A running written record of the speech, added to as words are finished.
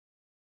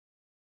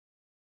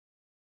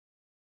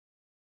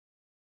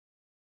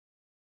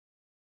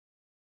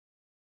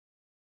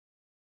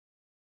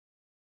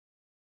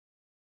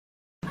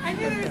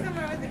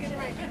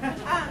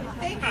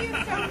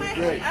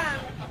guys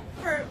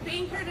for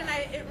being here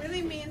tonight. It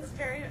really means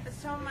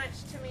so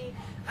much to me.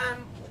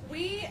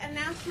 We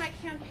announced my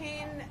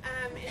campaign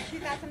in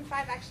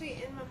 2005,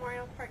 actually in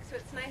Memorial Park, so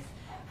it's nice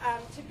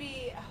to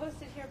be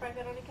hosted here by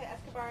Veronica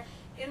Escobar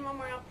in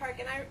Memorial Park.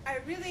 And I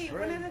really,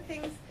 one of the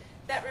things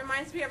that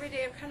reminds me every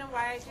day of kind of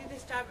why I do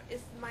this job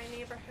is my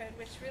neighborhood,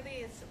 which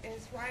really is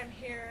why I'm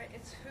here.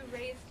 It's who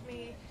raised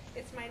me.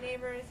 It's my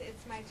neighbors.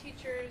 It's my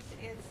teachers.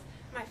 It's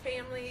my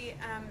family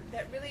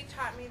that really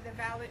taught me the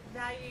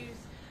values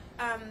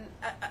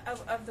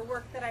of the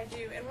work that I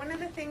do. And one of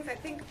the things I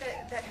think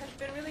that has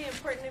been really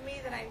important to me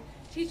that I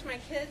teach my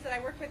kids, that I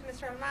work with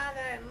Mr.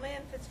 Almada and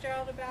Lynn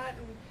Fitzgerald about,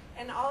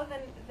 and all of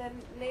the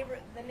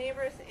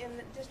neighbors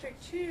in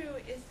District 2,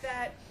 is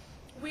that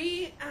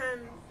we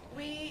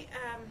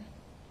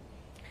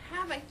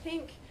have, I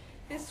think,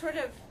 this sort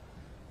of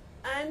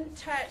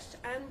untouched,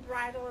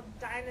 unbridled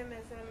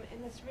dynamism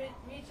in this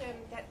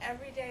region that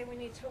every day we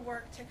need to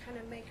work to kind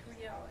of make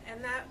real.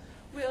 And that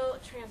will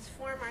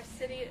transform our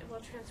city, it will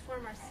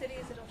transform our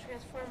cities, it will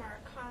transform our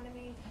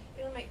economy,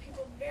 it will make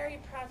people very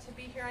proud to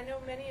be here. I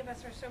know many of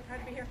us are so proud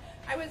to be here.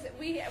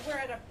 We were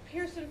at a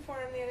Pearson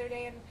Forum the other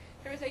day, and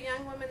there was a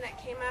young woman that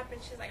came up,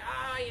 and she's like,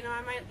 I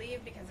might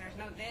leave because there's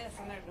no this,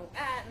 and there's no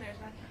that, and there's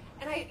no...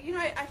 And I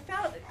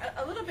felt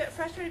a little bit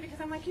frustrated because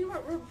I'm like,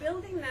 we're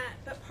building that,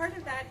 but part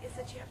of that is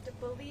that you have to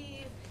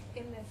believe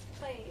in this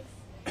place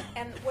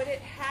and what it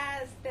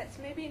has that's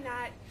maybe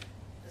not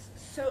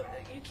so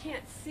you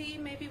can't see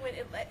maybe when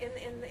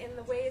in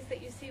the ways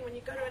that you see when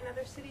you go to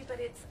another city, but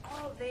it's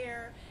all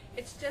there.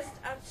 It's just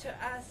up to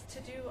us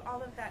to do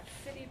all of that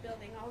city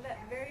building, all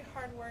that very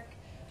hard work.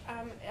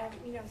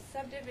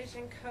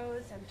 Subdivision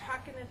codes and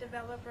talking to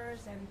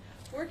developers and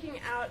working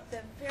out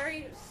the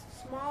very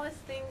smallest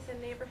things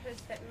in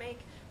neighborhoods that make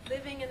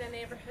living in a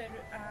neighborhood,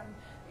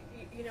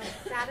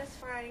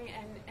 satisfying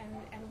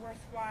and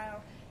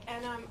worthwhile.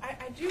 And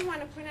I do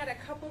want to point out a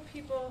couple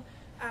people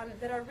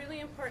that are really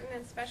important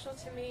and special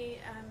to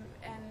me,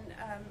 and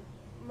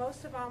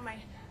most of all, my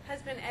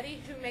husband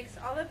Eddie, who makes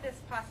all of this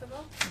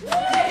possible. He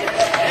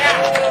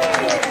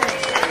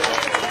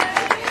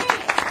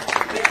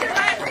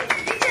survived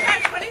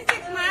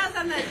 26 miles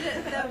on the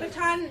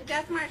Baton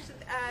Death March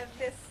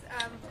this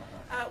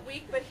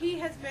week, but he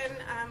has been,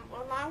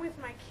 along with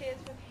my kids,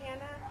 with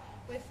Hannah,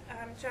 with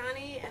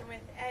Johnny, and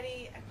with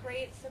Eddie, a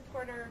great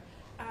supporter.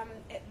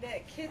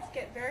 The kids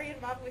get very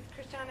involved with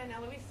Christiana and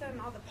Eloisa and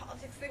all the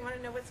politics. They want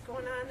to know what's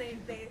going on.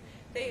 They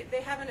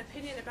have an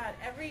opinion about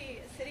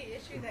every city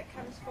issue that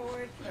comes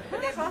forward.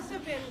 But they've also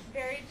been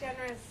very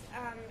generous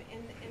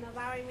in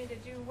allowing me to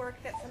do work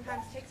that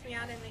sometimes takes me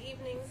out in the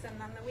evenings and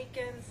on the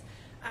weekends,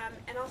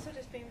 and also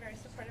just being very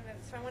supportive of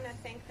it. So I want to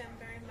thank them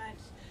very much.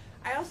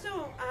 I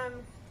also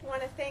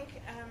want to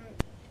thank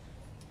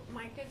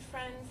my good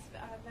friends,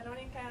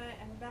 Veronica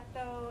and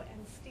Beto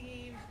and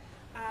Steve,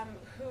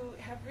 who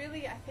have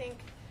really, I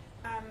think,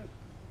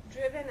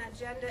 driven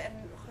agenda,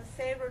 and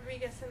Jose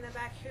Rodriguez in the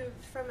back, who,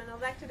 from an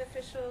elected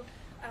official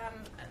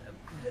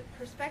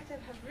perspective,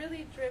 have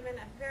really driven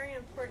a very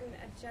important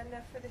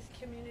agenda for this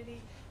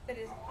community that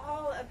is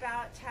all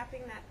about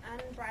tapping that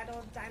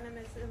unbridled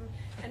dynamism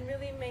and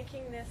really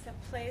making this a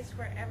place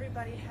where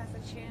everybody has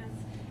a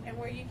chance and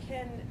where you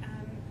can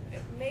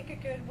make a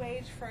good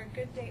wage for a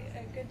good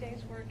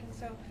day's work. And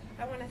so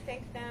I want to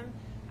thank them.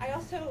 I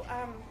also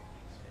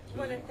I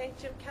want to thank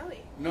Jim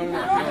Kelly. No. I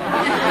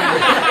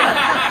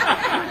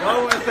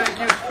want to thank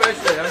you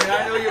especially. I mean,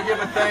 I know you're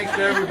giving thanks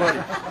to everybody,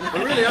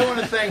 but really, I want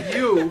to thank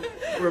you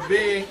for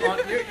being on.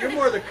 You're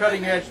more the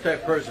cutting edge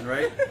type person,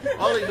 right?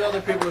 All these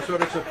other people are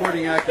sort of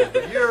supporting actors,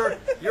 but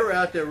you're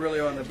out there really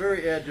on the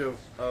very edge of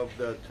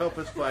the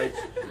toughest fights,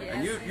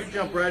 and you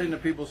jump right into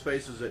people's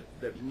faces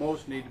that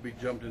most need to be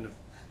jumped in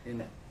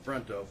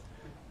front of.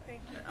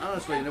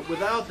 Honestly, and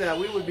without that,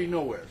 we would be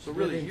nowhere. So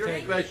really, you're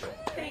special.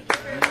 Thank you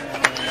very much. I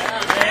want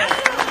to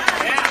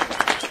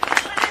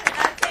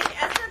thank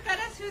Esther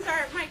Pettis, who's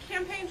my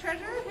campaign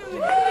treasurer.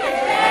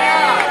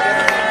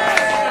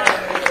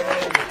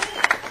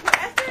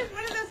 Esther is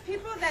one of those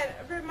people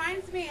that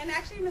reminds me, and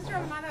actually Mr.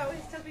 Almada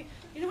always tells me,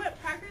 you know what,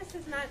 progress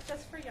is not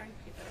just for young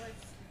people.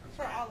 It's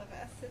for all of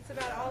us. It's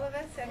about all of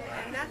us, and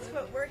that's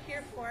what we're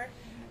here for.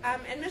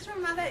 And Mr.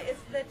 Almada is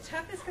the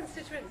toughest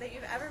constituent that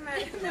you've ever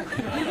met. If you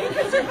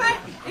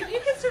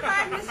can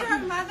survive Mr.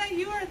 Almada,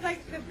 you are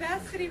like the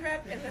best city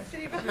rep in the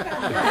city of El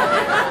Paso.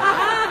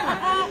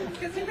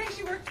 Because he makes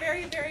you work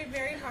very, very,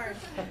 very hard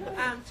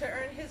to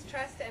earn his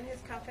trust and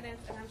his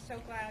confidence, and I'm so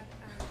glad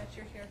that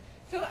you're here.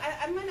 So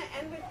I'm going to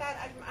end with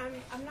that.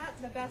 I'm not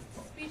the best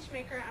speech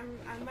maker.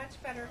 I'm much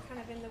better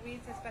kind of in the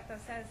weeds, as Beto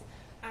says,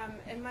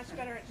 and much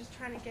better at just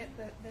trying to get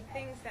the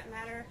things that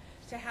matter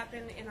to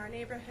happen in our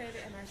neighborhood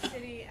and our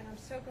city. And I'm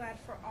so glad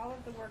for all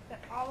of the work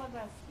that all of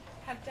us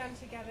have done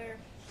together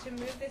to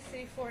move this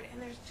city forward. And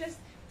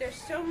there's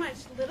so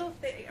much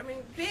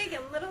big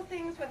and little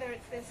things, whether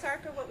it's the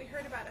ASARCO, what we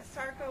heard about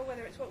ASARCO,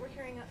 whether it's what we're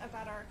hearing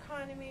about our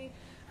economy,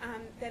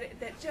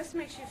 that just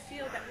makes you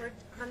feel that we're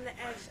on the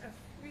edge of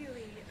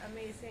really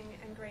amazing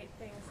and great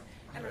things.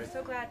 And I'm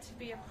so glad to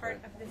be a part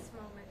of this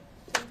moment.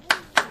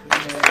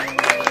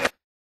 Thank you.